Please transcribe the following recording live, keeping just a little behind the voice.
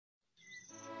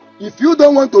if you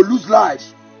don't want to lose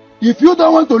lives,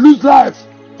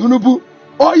 Tinubu,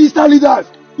 or Eastern leaders,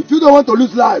 if you don't want to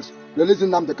lose lives, release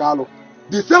Nnamdi Kanu.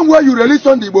 The same way you release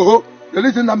Sunday Igboho,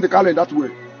 release Nnamdi Kanu in that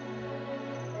way.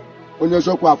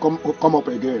 Onyezoku have come up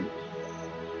again.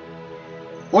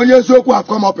 Onyezoku have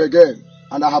come up again,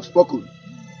 and I have spoken.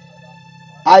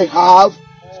 I have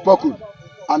spoken,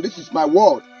 and this is my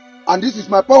word, and this is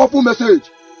my powerful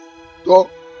message to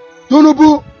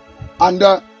Tinubu and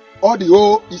all the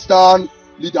whole Eastern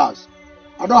leaders.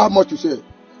 I don't have much to say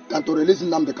than to release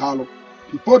Nnamdi Kanu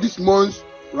before this month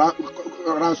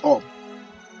runs up.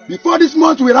 Before this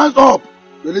month we runs up,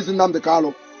 release Nnamdi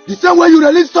Kanu. The same way you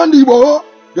release Sunday Igboho,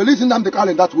 release Nnamdi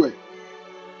Kanu in that way.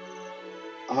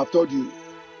 I have told you,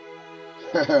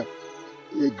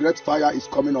 a great fire is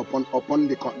coming upon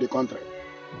the country.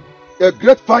 A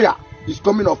great fire is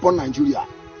coming upon Nigeria.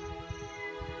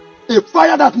 A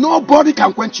fire that nobody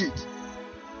can quench it.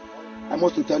 I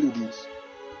must tell you this.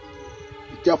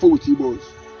 Be careful with Igbos.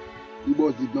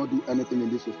 Igbos did not do anything in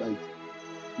this society.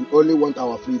 We only want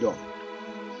our freedom.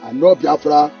 And no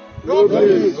Biafra, no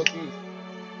peace.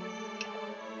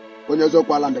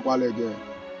 Onyezoku land again.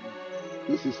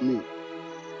 This is me.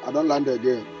 I don't land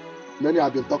again. Many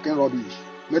have been talking rubbish.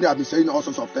 Many have been saying all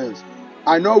sorts of things.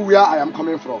 I know where I am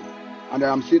coming from, and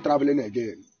I am still traveling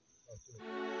again.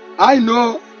 I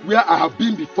know where I have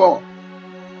been before.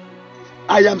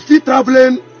 I am still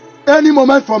traveling. Any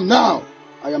moment from now,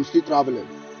 I am still traveling.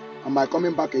 And my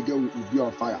coming back again will be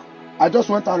on fire. I just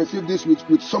went and received this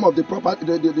with some of the property,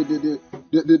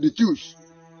 the tools.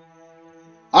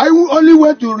 I only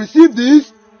went to receive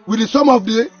this with some of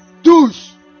the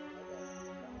tools.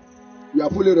 We are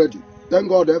fully ready. Thank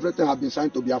God everything has been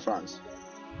signed to Biafrans.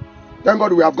 Thank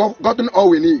God we have gotten all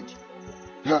we need.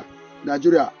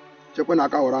 Nigeria.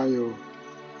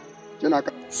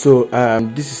 So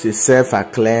this is a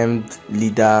self-acclaimed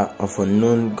leader of a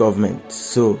known government.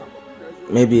 So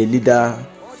maybe a leader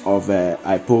of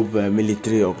Ipob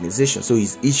military organization. So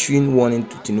he's issuing warning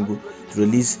to Tinubu to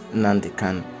release Nnamdi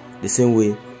Kanu the same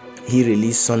way he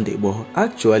released Sunday Igboho.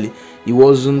 Actually, it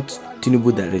wasn't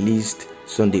Tinubu that released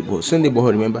Sunday Igboho. Sunday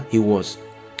Igboho, remember, he was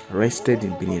arrested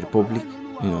in Benin Republic,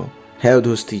 held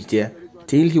hostage there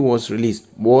till he was released.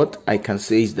 What I can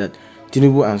say is that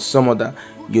Tinubu and some other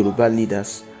Yoruba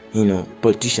leaders,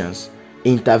 politicians,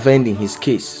 intervened in his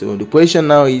case. So the question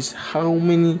now is, how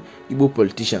many Igbo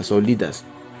politicians or leaders,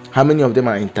 how many of them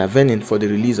are intervening for the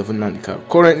release of Nnamdi Kanu?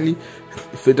 Currently,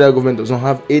 the federal government does not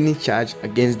have any charge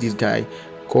against this guy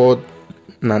called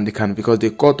Nnamdi Kanu because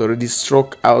the court already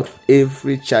struck out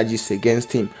every charges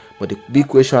against him. But the big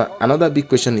question, another big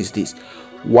question is this: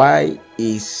 why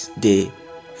is the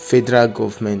federal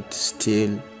government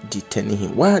still detaining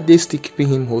him? Why are they still keeping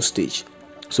him hostage?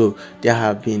 So there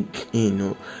have been,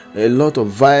 a lot of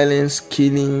violence,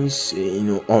 killings,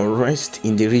 unrest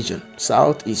in the region.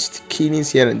 Southeast,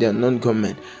 killings here and there,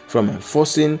 non-government, from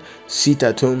enforcing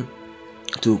sit-at-home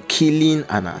to killing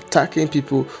and attacking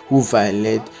people who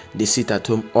violate the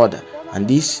sit-at-home order. And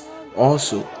this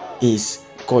also is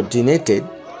coordinated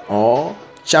or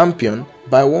championed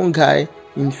by one guy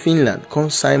in Finland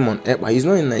called Simon Ekpa. He's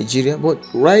not in Nigeria, but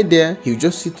right there, he'll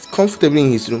just sit comfortably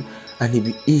in his room and he'll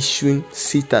be issuing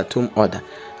sit-at-home order.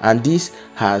 And this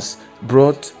has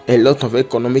brought a lot of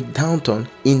economic downturn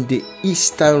in the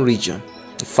eastern region,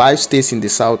 5 states in the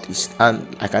southeast.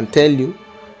 And I can tell you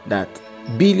that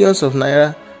billions of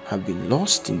naira have been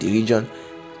lost in the region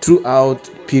throughout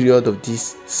the period of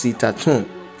this sit-at-home.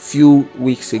 Few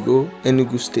weeks ago,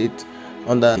 Enugu State,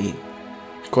 under the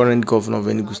current governor of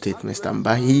Enugu State, Mr.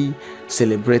 Mbahi,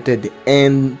 celebrated the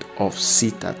end of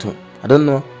sit-at-home. I don't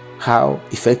know how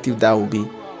effective that will be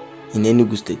in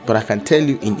Enugu State, but I can tell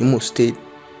you in Imo State,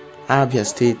 Abia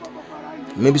State,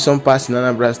 maybe some parts in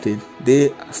Anambra State,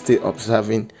 they are still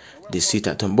observing the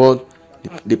sit-at-home. But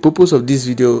the purpose of this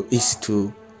video is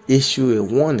to issue a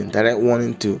warning, direct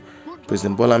warning to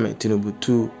President Bola Ahmed Tinubu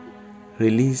to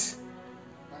release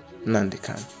Nnamdi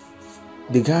Kanu.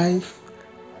 The guy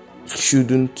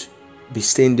shouldn't be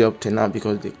staying there up to now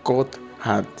because the court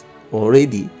had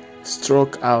already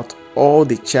struck out all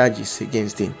the charges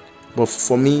against him. But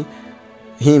for me,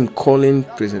 him calling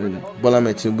President Bola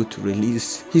Ahmed Tinubu to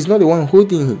release, he's not the one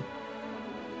holding him.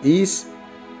 He's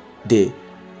the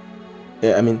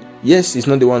yes, he's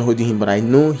not the one holding him, but I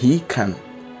know he can,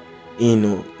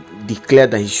 declare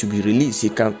that he should be released. He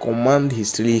can command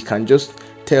his release. He can just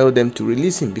tell them to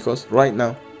release him because right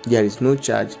now there is no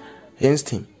charge against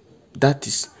him. That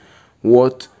is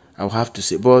what I'll have to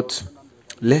say. But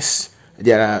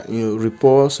there are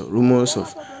reports or rumors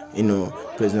of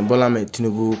President Bola Ahmed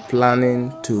Tinubu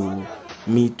planning to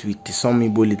meet with some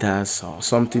Igbo leaders or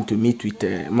something, to meet with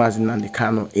Nnamdi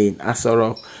Kanu in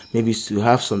Asarok, maybe to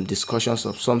have some discussions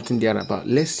of something there about.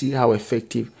 Let's see how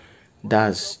effective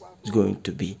that's going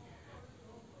to be.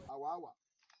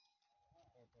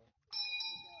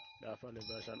 The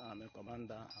Liberation Army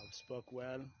commander have spoke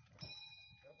well.